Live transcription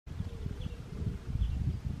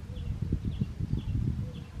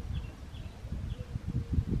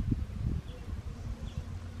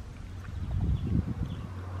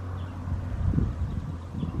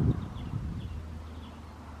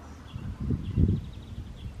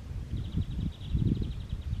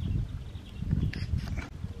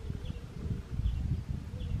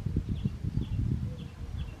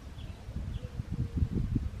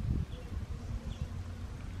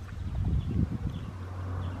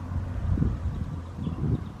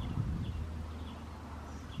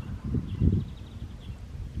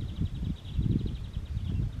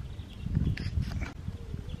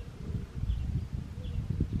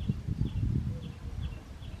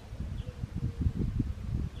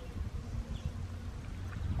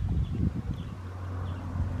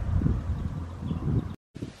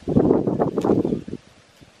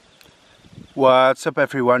What's up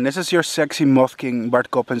everyone, this is your sexy moth king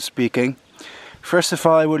Bart Coppens speaking. First of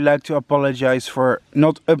all, I would like to apologize for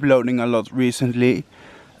not uploading a lot recently.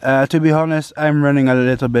 To be honest, I'm running a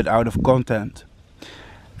little bit out of content.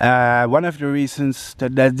 One of the reasons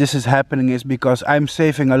that this is happening is because I'm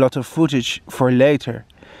saving a lot of footage for later.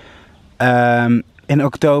 In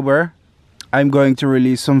October, I'm going to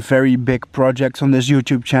release some very big projects on this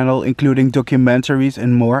YouTube channel, including documentaries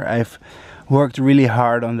and more. I've worked really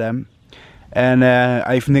hard on them. And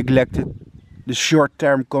I've neglected the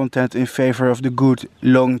short-term content in favor of the good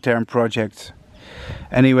long-term projects.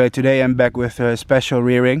 Anyway, today I'm back with a special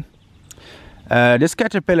rearing. This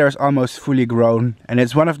caterpillar is almost fully grown, and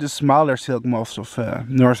it's one of the smaller silk moths of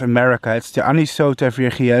North America. It's the Anisota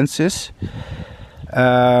virgiensis.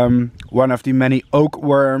 One of the many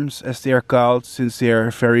oakworms, as they are called, since they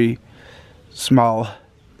are very small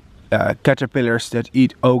caterpillars that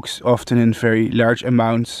eat oaks, often in very large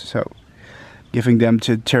amounts. So giving them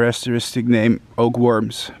the characteristic name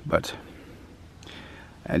oakworms. But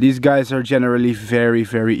these guys are generally very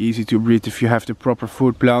easy to breed if you have the proper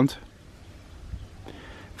food plant.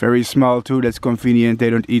 Very small too, that's convenient, they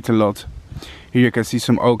don't eat a lot. Here you can see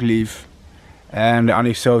some oak leaf, and the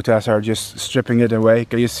Anisotas are just stripping it away.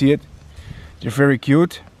 Can you see it? They're very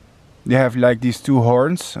cute. They have like these two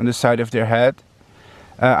horns on the side of their head.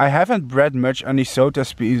 I haven't bred much Anisota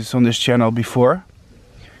species on this channel before,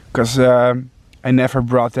 because I never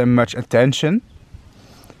brought them much attention.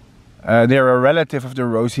 They're a relative of the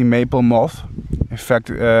rosy maple moth. In fact,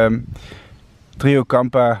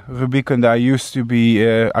 Triocampa rubicunda used to be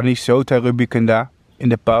Anisota rubicunda in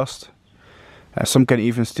the past. Some can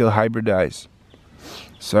even still hybridize.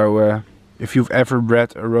 So if you've ever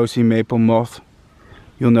bred a rosy maple moth,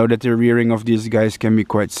 you'll know that the rearing of these guys can be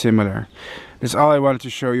quite similar. That's all I wanted to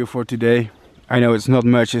show you for today. I know it's not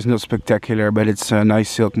much, it's not spectacular, but it's a nice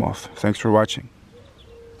silk moth. Thanks for watching.